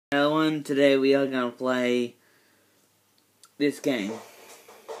One today we are gonna play this game.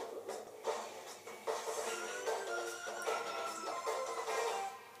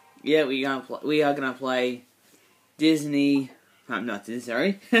 Yeah, we are gonna play Disney. Not Disney,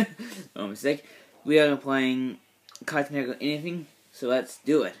 sorry. No mistake. We are playing Cartoon Network Anything. So let's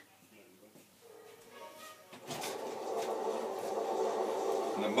do it.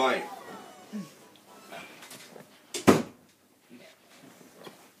 Bye.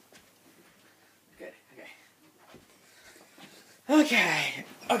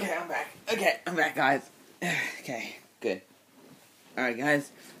 Okay, I'm back. I'm back, guys. Okay, good. Alright,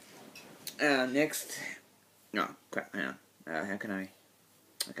 guys. Next. No, crap, hang on. How can I?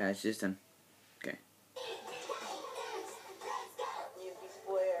 Okay, it's just done. Okay. You'd be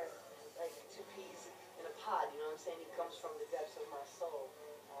square, like two peas in a pod, you know what I'm saying? He comes from the depths of my soul.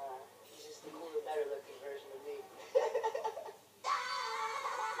 He's just the cooler, better looking version of me.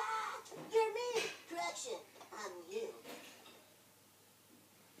 You're me! Correction, I'm you.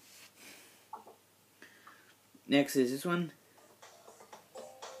 Next is this one.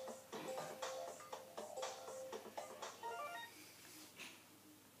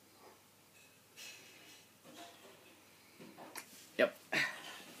 Yep.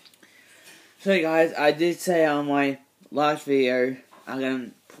 So guys, I did say on my last video I'm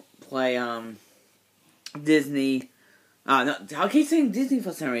gonna play Disney. No, I keep saying Disney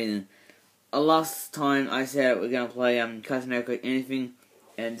for some reason. Last time I said we're gonna play Cartoon Network Anything,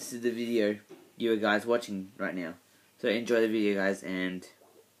 and this is the video you guys watching right now. So enjoy the video, guys, and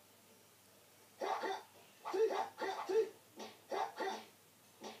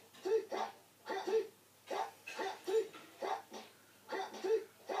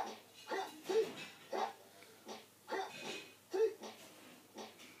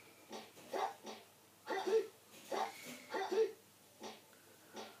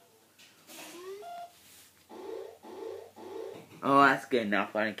oh, that's good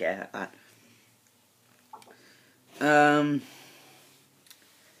enough. I don't care about that.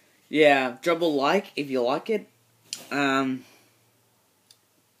 Yeah, drop a like if you like it.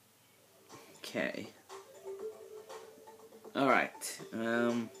 Okay. Alright.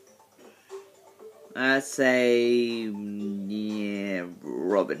 Let's say, yeah,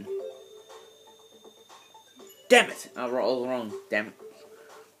 Robin. Damn it! I rolled wrong. Damn it.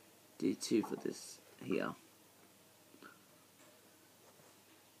 D2 for this here.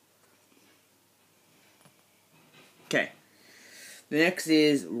 Okay. The next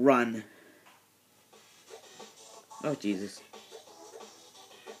is Run. Oh, Jesus.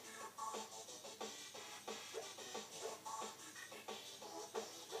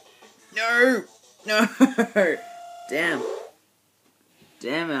 No! No! Damn.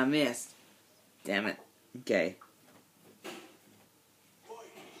 Damn it, I missed. Damn it. Okay.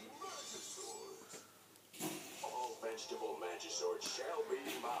 All vegetable Magiswords shall be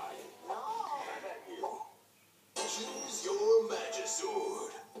mine. No! Have at you. Choose your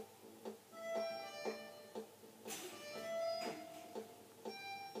Magisword.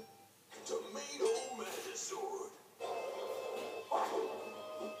 Tomato Magisword.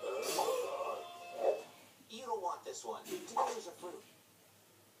 You don't want this one. Tomatoes are fruit.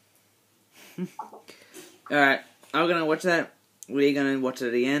 Alright, I'm gonna watch that. We're gonna watch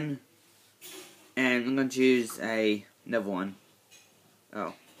it again. And I'm gonna choose another one.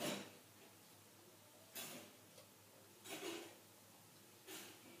 Oh.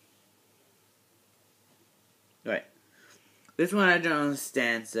 Right. This one I don't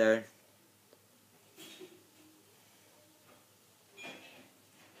understand, so.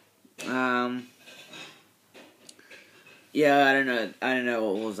 Yeah, I don't know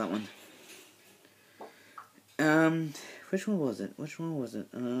what was that one. Which one was it?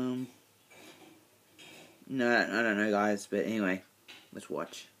 No, I don't know, guys, but anyway, let's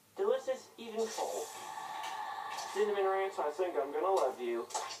watch. Delicious, even cold. Cinnamon ranch, I think I'm gonna love you.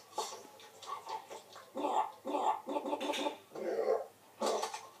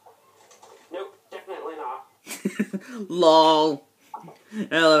 Nope, definitely not. LOL.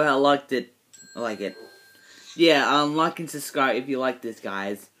 I love how I liked it. I like it. Yeah, like and subscribe if you like this,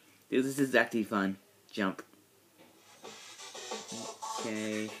 guys. This is actually fun. Jump.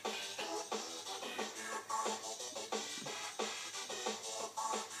 Okay.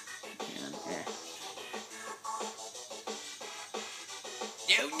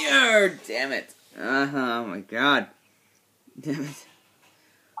 No, damn it. Oh my god. Damn it.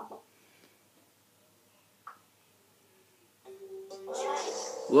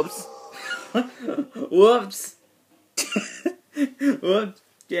 Whoops. Whoops. Whoops.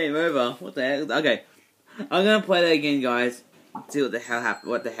 Game over. What the heck? Okay. I'm gonna play that again, guys. see what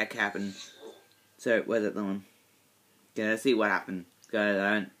the heck happened. So, where's that one? Okay, let's see what happened. Guys,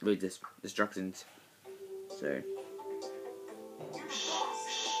 I don't read this instructions. So.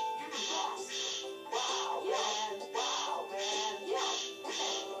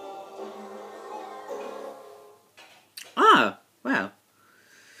 Ah! Wow.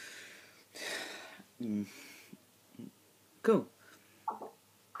 Cool.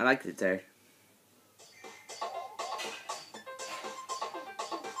 I liked it there.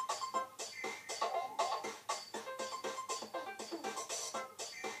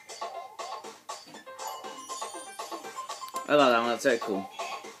 I love that one, that's so cool.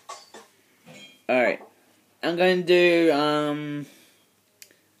 Alright. I'm gonna do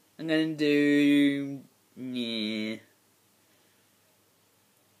yeah,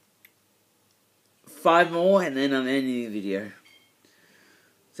 5 more and then I'm ending the video.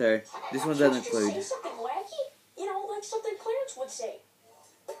 So this one doesn't include. Say something wacky? You know, like something Clarence would say.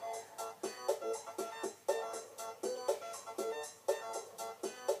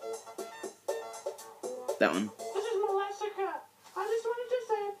 That one. This is Melissa. I just wanted to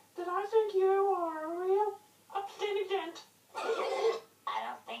say that I think you are a real upstanding gent. I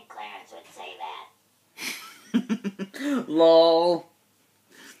don't think Clarence would say that. LOL.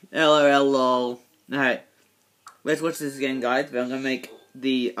 LOL lol. Alright. Let's watch this again, guys. But I'm gonna make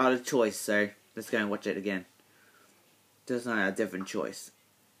the other choice, so let's go and watch it again. Just not a different choice.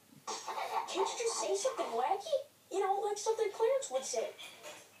 Can't you just say something wacky? You know, like something Clarence would say.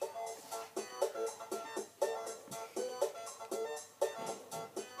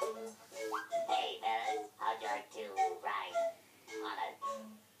 Hey, man, how'd you like to ride on a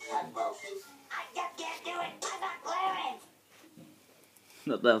tugboat? I just can't do it. I'm not Clarence.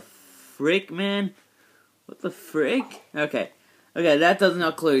 What the frick, man? What the frick? Okay. Okay, that does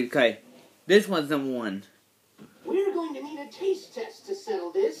not include. Okay. This one's number 1. We're going to need a taste test to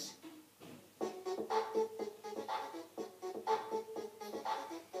settle this.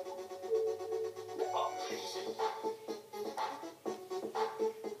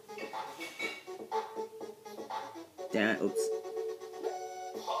 Damn it. Oops.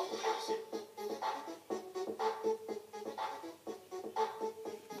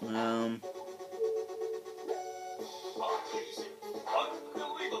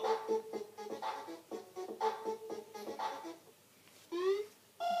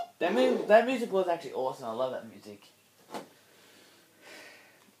 That music was actually awesome. I love that music.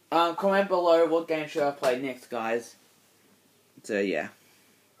 Comment below what game should I play next, guys. So yeah.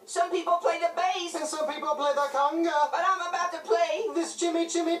 Some people play the bass, And some people play the conga. but I'm about to play. This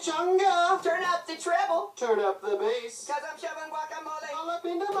chimichanga. Turn up the treble, Turn up the bass. cause I'm shoving guacamole. All up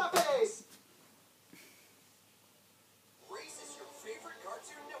into my face. Race is your favorite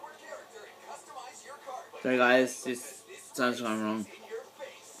Cartoon Network character and customize your card. So guys, this sounds going wrong. In your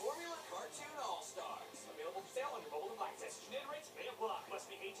face. Formula Cartoon All-Stars. Available for sale under mobile devices. Generic rates may apply. Must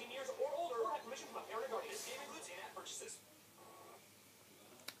be 18 years or older or have permission from a parent or guardian. This game includes in-app purchases.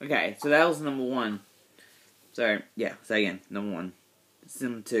 Okay, so that was number 1. So yeah, say again, number 1. This is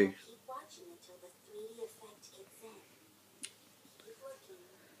number 2. Keep watching until the 3D effect kicks in. Keep looking.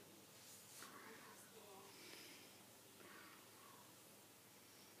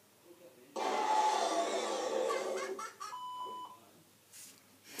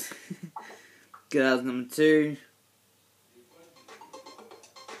 Okay, that was number 2.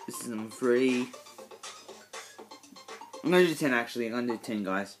 This is number 3. I'm gonna do 10 actually. I'm gonna do 10,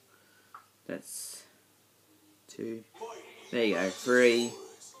 guys. That's 2. There you go. 3.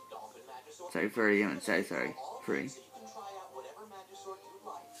 Sorry, 3. I'm so sorry. 3. So you can try out whatever Magisword you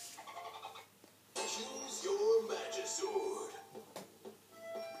like. Choose your Magisword.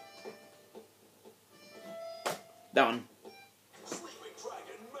 That one. Sleeping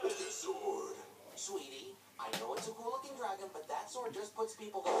Dragon Magisword. Sweetie, I know it's a cool looking dragon, but that sword just puts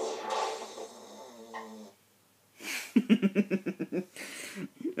people to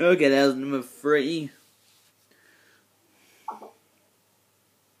Okay, that was number 3.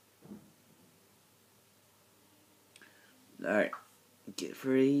 Alright. Get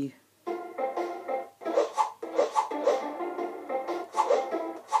 3.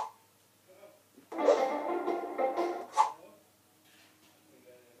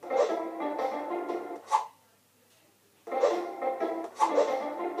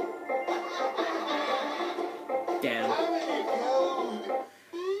 Down.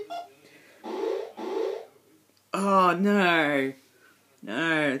 Oh no!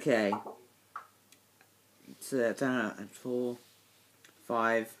 No, okay. So that's 4,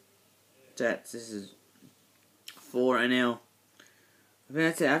 5. This is 4 right now. I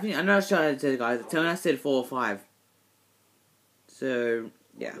think that's it. I'm not sure I said, guys. Tell me I said 4 or 5. So,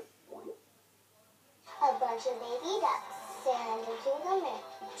 yeah. A bunch of baby ducks. Send them to the moon.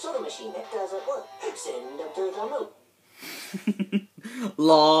 Soda machine that doesn't work. Send them to the moon.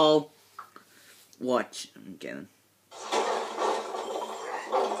 LOL. Watch. I'm kidding.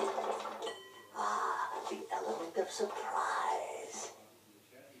 The element of surprise.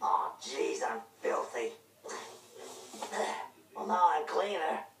 Oh, jeez, I'm filthy. Well, now I'm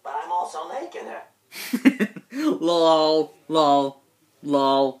cleaner, but I'm also making her. LOL. LOL.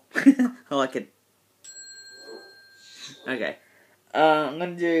 LOL. I like it. Okay. I'm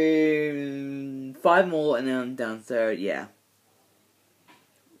gonna do 5 more and then I'm done, so yeah.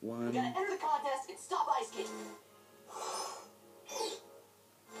 You 1. gotta enter the contest and stop ice skating.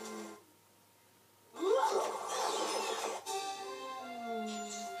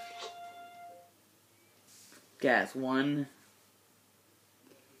 Gas 1.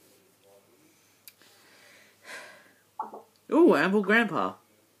 Ooh, Apple Grandpa.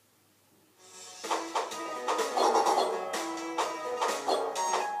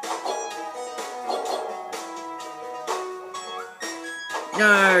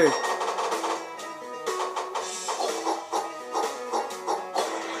 No.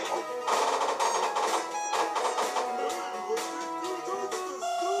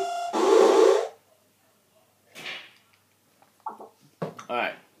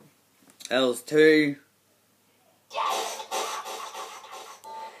 Alright. That was 2.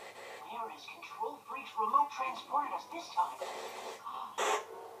 Where is Control Freak's remote transported us this time?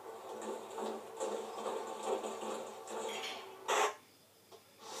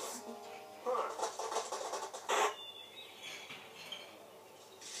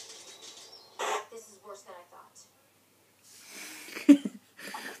 This is worse than I thought.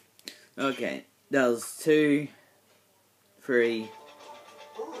 Okay. That was 2, 3.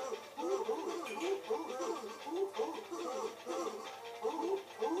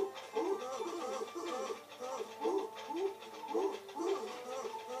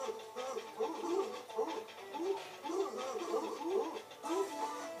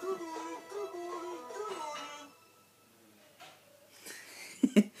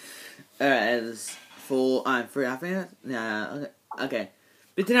 Alright, it was 4. 3. I think that's. Yeah, okay.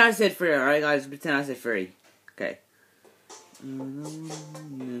 Pretend I said 3, alright, guys? Pretend I said 3. Okay. And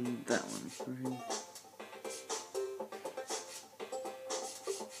then that one.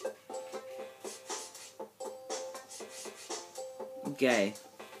 3. Okay.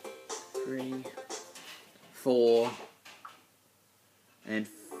 3, 4, and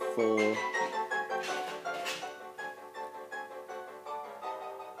 4.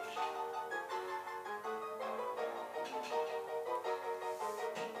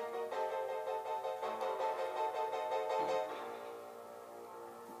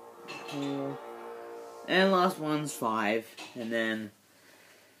 And last one's 5, and then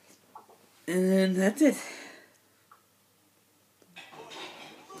that's it.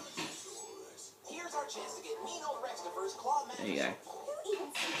 Here's our chance to get mean old Rex to first claw magic. There you go. Who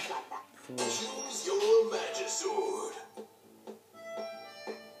even speaks like that? 4. Choose your Magisword.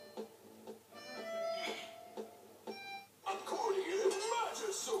 Accordion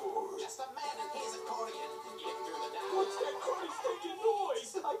Magisword. Just a man and his accordion. Get through the night. What's that cruddy stinking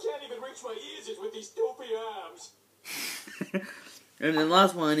noise? I can't even reach my ears with these dopey arms. And the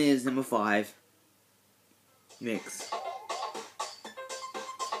last one is number 5. Mix.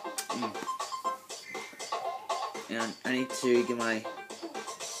 And I need to get my...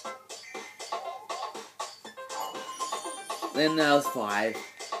 Then that was 5.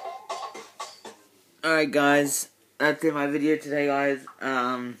 Alright guys, that's it my video today guys.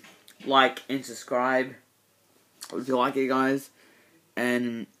 Like and subscribe if you like it guys.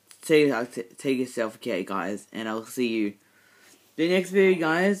 And take yourself care guys. And I'll see you the next video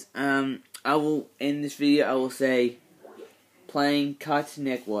guys. I will end this video, I will say playing Cartoon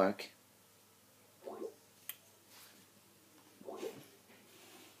Network. I'm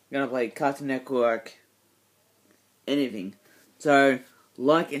gonna play Cartoon Network, anything. So,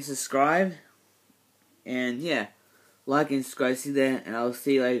 like and subscribe. And yeah, like and subscribe, see you there, and I'll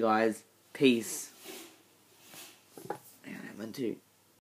see you later guys. Peace. And I went too.